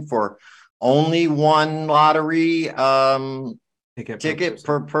bill in for only one lottery ticket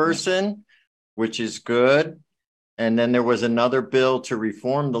per person, which is good. And then there was another bill to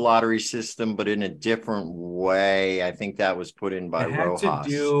reform the lottery system, but in a different way. I think that was put in by Rojas. It had to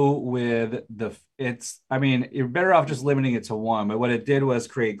do with you're better off just limiting it to one. But what it did was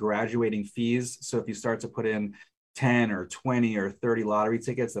create graduating fees. So if you start to put in 10 or 20 or 30 lottery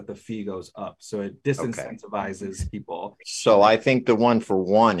tickets, that the fee goes up. So it disincentivizes people. So I think the one for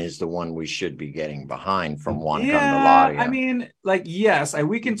one is the one we should be getting behind from Juan Candelaria. I mean, yes,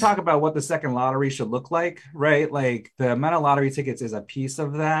 we can talk about what the second lottery should look like, right? Like the amount of lottery tickets is a piece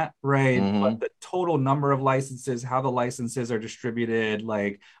of that, right? But the total number of licenses, how the licenses are distributed,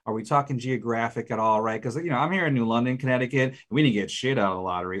 are we talking geographic at all, right? Because, I'm here in New London, Connecticut, and we didn't get shit out of the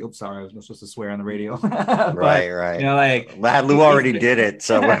lottery. Oops, sorry, I was not supposed to swear on the radio. Right. Lou already did it.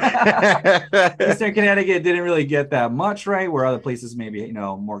 So Eastern Connecticut didn't really get that much, right? Where other places maybe,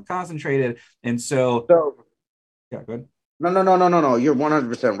 more concentrated. And so yeah, good. No. You're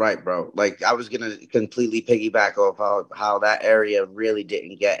 100% right, bro. I was going to completely piggyback off how that area really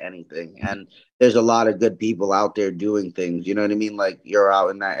didn't get anything. And there's a lot of good people out there doing things. You know what I mean? You're out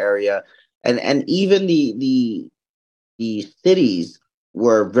in that area. And even the cities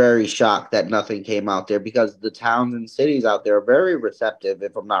were very shocked that nothing came out there, because the towns and cities out there are very receptive,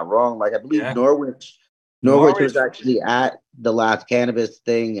 if I'm not wrong. I believe Norwich was actually at the last cannabis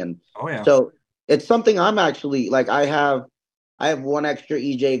thing. And so it's something I'm actually I have one extra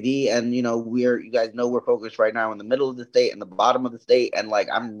EJV, and you guys know we're focused right now in the middle of the state and the bottom of the state, and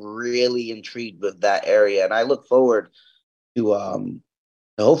I'm really intrigued with that area, and I look forward to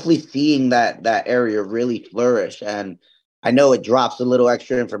hopefully seeing that area really flourish. And I know it drops a little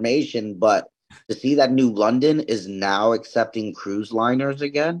extra information, but to see that New London is now accepting cruise liners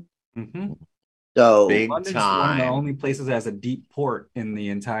again. So London's one of the only places that has a deep port in the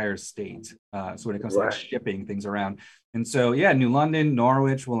entire state. So when it comes to shipping things around. And so, New London,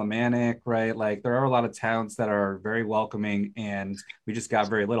 Norwich, Willimantic, right? There are a lot of towns that are very welcoming, and we just got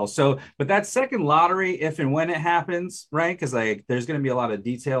very little. So, but that second lottery, if and when it happens, right? Because there's going to be a lot of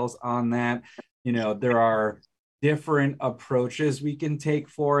details on that. There are different approaches we can take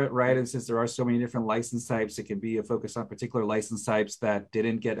for it, right? And since there are so many different license types, it can be a focus on particular license types that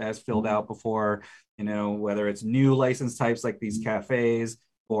didn't get as filled out before, whether it's new license types like these cafes,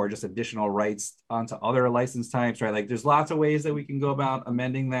 or just additional rights onto other license types, right? There's lots of ways that we can go about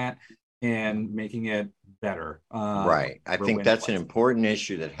amending that and making it better. Right. I think that's an important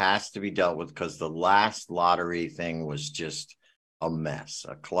issue that has to be dealt with, because the last lottery thing was just a mess,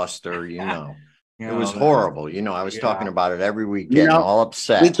 a cluster, It was horrible. I was talking about it every week, getting all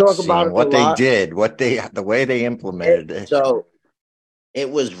upset. We talk about it what they did, the way they implemented it. So it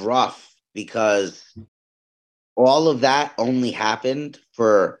was rough, because all of that only happened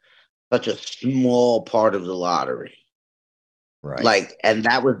for such a small part of the lottery. Right. And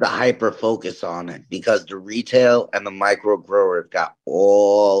that was the hyper focus on it, because the retail and the micro growers got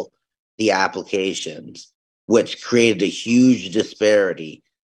all the applications, which created a huge disparity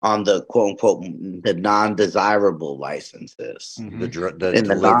on the quote unquote the non-desirable licenses. The In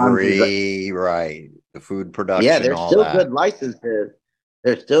delivery, right? The food yeah, production, there's all still that. good licenses.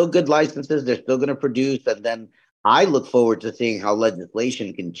 There's still good licenses. They're still going to produce. And then I look forward to seeing how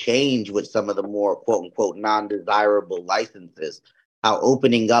legislation can change with some of the more quote unquote non-desirable licenses. How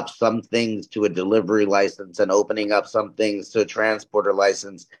opening up some things to a delivery license and opening up some things to a transporter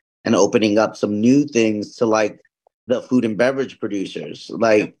license and opening up some new things to like the food and beverage producers.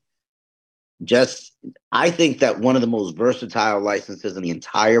 Like, just I think that one of the most versatile licenses in the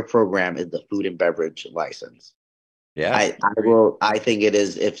entire program is the food and beverage license. Yeah. I think it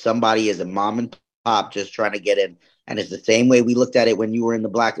is. If somebody is a mom and pop just trying to get in, and it's the same way we looked at it when you were in the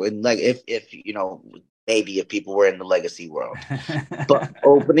black, like if you know, maybe if people were in the legacy world, but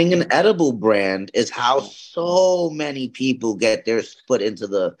opening an edible brand is how so many people get their foot into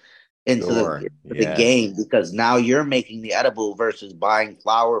the the game, because now you're making the edible versus buying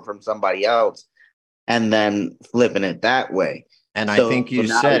flower from somebody else and then flipping it that way. And I think you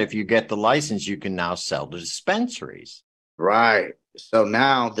said if you get the license, you can now sell to dispensaries. Right. So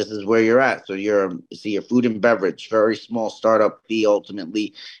now this is where you're at. So your food and beverage, very small startup fee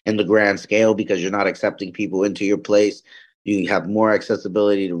ultimately in the grand scale, because you're not accepting people into your place. You have more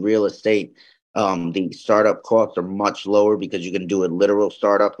accessibility to real estate. The startup costs are much lower because you can do a literal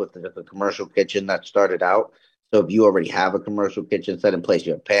startup with a commercial kitchen that started out. So if you already have a commercial kitchen set in place,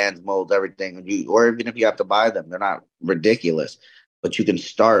 you have pans, molds, everything, or even if you have to buy them, they're not ridiculous. But you can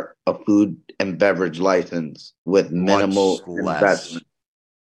start a food and beverage license with minimal investment.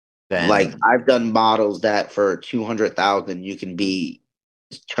 Like I've done models that for 200,000, you can be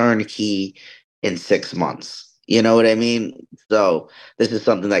turnkey in 6 months. You know what I mean? So this is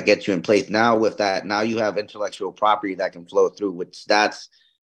something that gets you in place. Now with that, now you have intellectual property that can flow through, which that's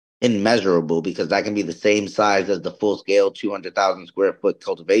immeasurable, because that can be the same size as the full scale 200,000 square foot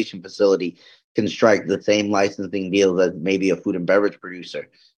cultivation facility, can strike the same licensing deals as maybe a food and beverage producer.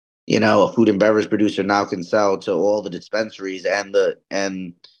 You know, a food and beverage producer now can sell to all the dispensaries and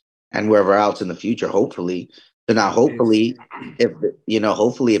wherever else in the future, hopefully. So now hopefully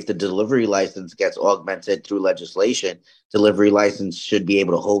if the delivery license gets augmented through legislation, delivery license should be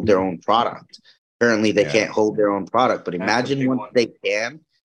able to hold their own product. Currently they can't hold their own product, but imagine once they can.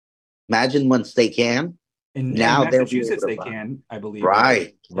 Imagine once they can. In now Massachusetts, they can, I believe.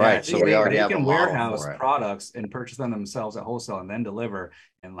 Right. Right. So we already have a model warehouse for it. Products and purchase them themselves at wholesale and then deliver,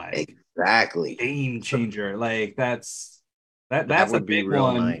 and like exactly game changer. Like that's a would be big real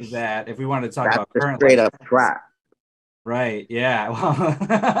one nice. That if we wanted to talk that's about current straight up crap. Right. Yeah.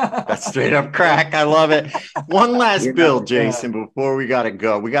 That's straight up crack. I love it. One last bill, Jason, before we got to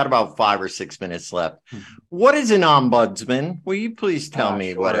go. We got about 5 or 6 minutes left. What is an ombudsman? Will you please tell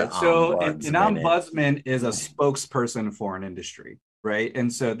me what an ombudsman is? An ombudsman is a spokesperson for an industry, right?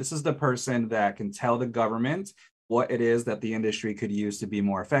 And so this is the person that can tell the government what it is that the industry could use to be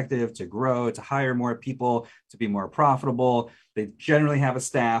more effective, to grow, to hire more people, to be more profitable. They generally have a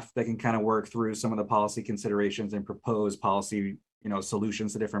staff that can kind of work through some of the policy considerations and propose policy,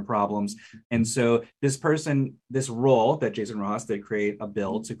 solutions to different problems. And so this role that Jason Ross did create a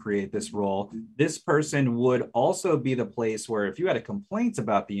bill to create this role, this person would also be the place where if you had a complaint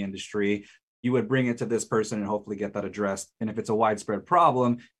about the industry, you would bring it to this person and hopefully get that addressed. And if it's a widespread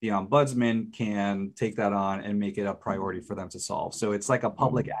problem, the ombudsman can take that on and make it a priority for them to solve. So it's like a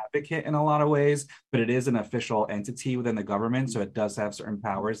public advocate in a lot of ways, but it is an official entity within the government. So it does have certain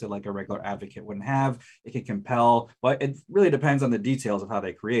powers that like a regular advocate wouldn't have. It can compel, but it really depends on the details of how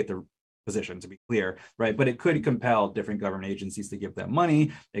they create the position, to be clear, right? But it could compel different government agencies to give them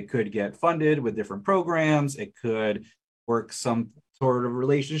money. It could get funded with different programs. It could work some sort of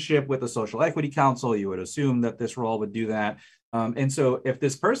relationship with the Social Equity Council. You would assume that this role would do that. And so if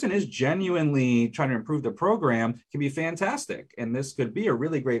this person is genuinely trying to improve the program, it can be fantastic. And this could be a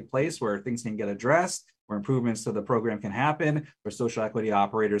really great place where things can get addressed, where improvements to the program can happen, where social equity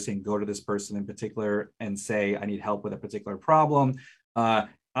operators can go to this person in particular and say, I need help with a particular problem.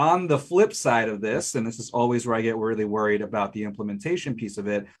 On the flip side of this, and this is always where I get really worried about the implementation piece of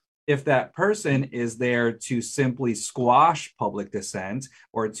it, if that person is there to simply squash public dissent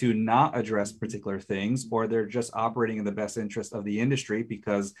or to not address particular things, or they're just operating in the best interest of the industry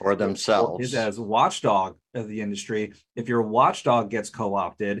because or themselves is as watchdog of the industry, if your watchdog gets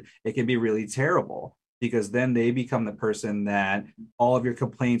co-opted, it can be really terrible, because then they become the person that all of your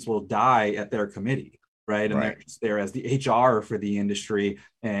complaints will die at their committee. Right. And they're just there as the HR for the industry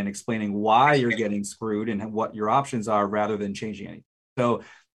and explaining why you're getting screwed and what your options are rather than changing anything. So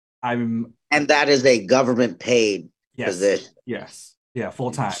and that is a government paid position. Yes. Yeah,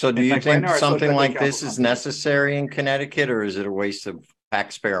 full time. So do you think something like this is council necessary in Connecticut, or is it a waste of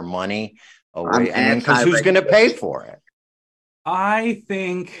taxpayer money? I'm Because who's going to pay for it? I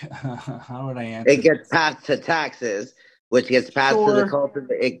think, how would I answer? It gets passed to taxes, which gets passed to the culture.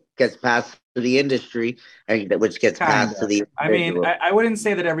 It gets passed to the industry, and which gets passed to the. I mean, I wouldn't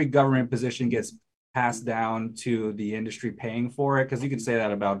say that every government position gets passed down to the industry paying for it, because you could say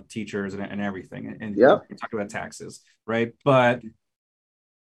that about teachers and everything. And yep, you talk about taxes, right? But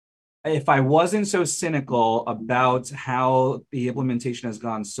if I wasn't so cynical about how the implementation has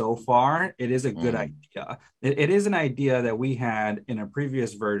gone so far, it is a good idea. It is an idea that we had in a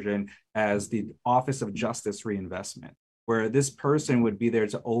previous version as the Office of Justice Reinvestment, where this person would be there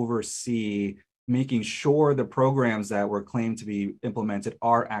to oversee making sure the programs that were claimed to be implemented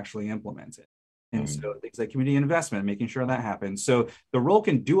are actually implemented. And so things like community investment, making sure that happens. So the role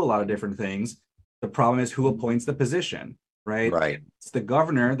can do a lot of different things. The problem is who appoints the position. Right. It's the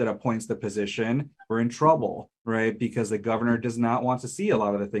governor that appoints the position. We're in trouble, right? Because the governor does not want to see a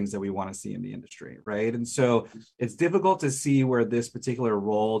lot of the things that we want to see in the industry, right? And so it's difficult to see where this particular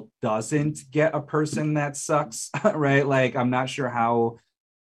role doesn't get a person that sucks, right? Like, I'm not sure how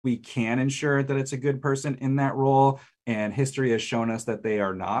we can ensure that it's a good person in that role. And history has shown us that they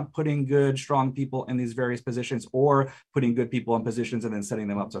are not putting good, strong people in these various positions, or putting good people in positions and then setting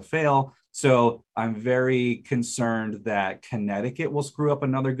them up to fail. So I'm very concerned that Connecticut will screw up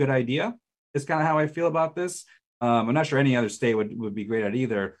another good idea. Is kind of how I feel about this. I'm not sure any other state would be great at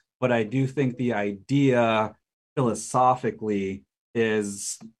either, but I do think the idea philosophically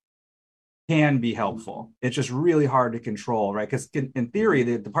can be helpful. It's just really hard to control, right? Because in theory,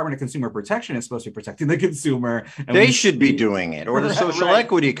 the Department of Consumer Protection is supposed to be protecting the consumer. And they should be doing it, or the Social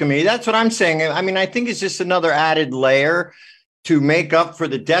Equity Committee. That's what I'm saying. I mean, I think it's just another added layer to make up for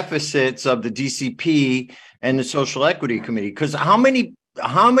the deficits of the DCP and the Social Equity Committee. Because how many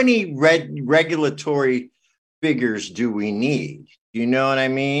regulatory figures do we need? You know what I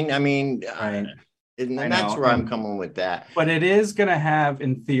mean? I mean, and that's where I'm coming with that. But it is going to have,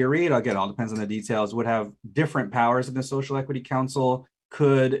 in theory, it again all depends on the details, would have different powers in the Social Equity Council,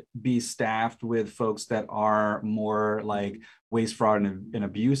 could be staffed with folks that are more like waste, fraud, and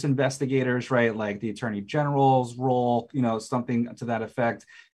abuse investigators, right? Like the Attorney General's role, something to that effect.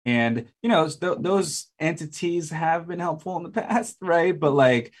 And, those entities have been helpful in the past, right? But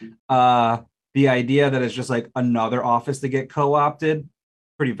like the idea that it's just like another office to get co-opted,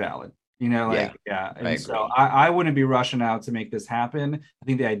 pretty valid. And so I wouldn't be rushing out to make this happen. I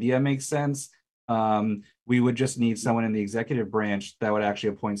think the idea makes sense. We would just need someone in the executive branch that would actually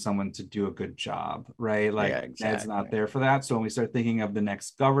appoint someone to do a good job, right? Like Ned's not there for that. So when we start thinking of the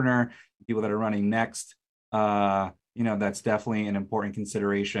next governor, people that are running next, that's definitely an important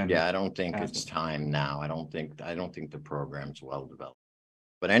consideration. Yeah, I don't think it's time now. I don't think the program's well developed.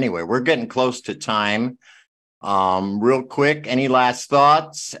 But anyway, we're getting close to time. Real quick, any last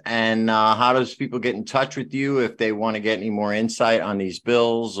thoughts? And how does people get in touch with you if they want to get any more insight on these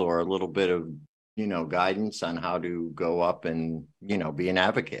bills, or a little bit of guidance on how to go up and be an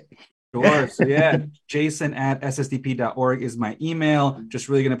advocate? Sure. So Jason@ssdp.org is my email. Just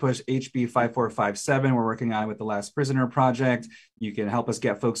really going to push HB 5457. We're working on it with the Last Prisoner Project. You can help us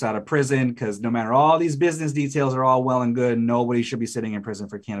get folks out of prison, because no matter all these business details are all well and good, nobody should be sitting in prison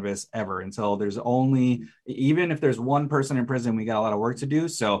for cannabis ever until even if there's one person in prison, we got a lot of work to do.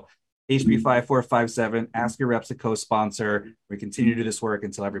 So HB 5457, ask your reps to co-sponsor. We continue to do this work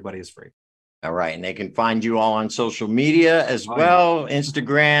until everybody is free. All right. And they can find you all on social media as well,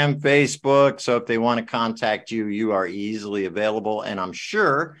 Instagram, Facebook. So if they want to contact you, you are easily available. And I'm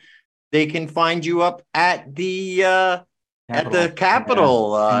sure they can find you up at the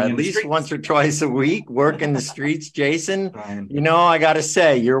Capitol at least once or twice a week, working the streets. Jason, I got to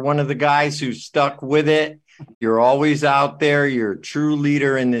say, you're one of the guys who stuck with it. You're always out there. You're a true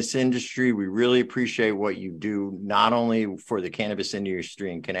leader in this industry. We really appreciate what you do, not only for the cannabis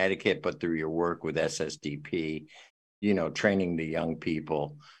industry in Connecticut, but through your work with SSDP, training the young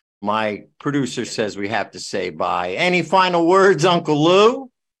people. My producer says we have to say bye. Any final words, Uncle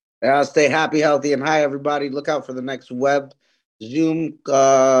Lou? Stay happy, healthy, and high, everybody. Look out for the next web Zoom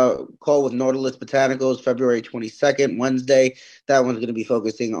call with Nautilus Botanicals, February 22nd, Wednesday. That one's going to be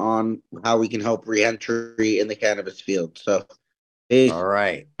focusing on how we can help reentry in the cannabis field. So, peace. All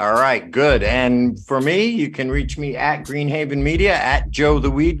right, good. And for me, you can reach me at Greenhaven Media, at Joe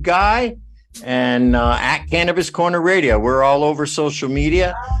the Weed Guy, and at Cannabis Corner Radio. We're all over social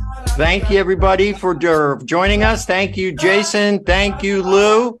media. Thank you, everybody, for joining us. Thank you, Jason. Thank you,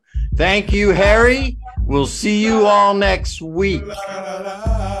 Lou. Thank you, Harry. We'll see you all next week.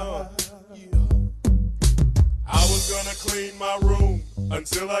 I was gonna clean my room.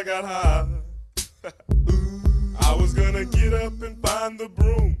 until I got high. I was gonna get up and find the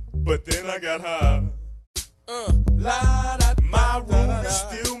broom, but then I got high. My room is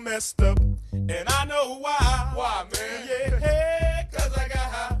still messed up, and I know why. Why, man? Yeah, 'cause I got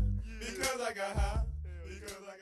high. Because I got high.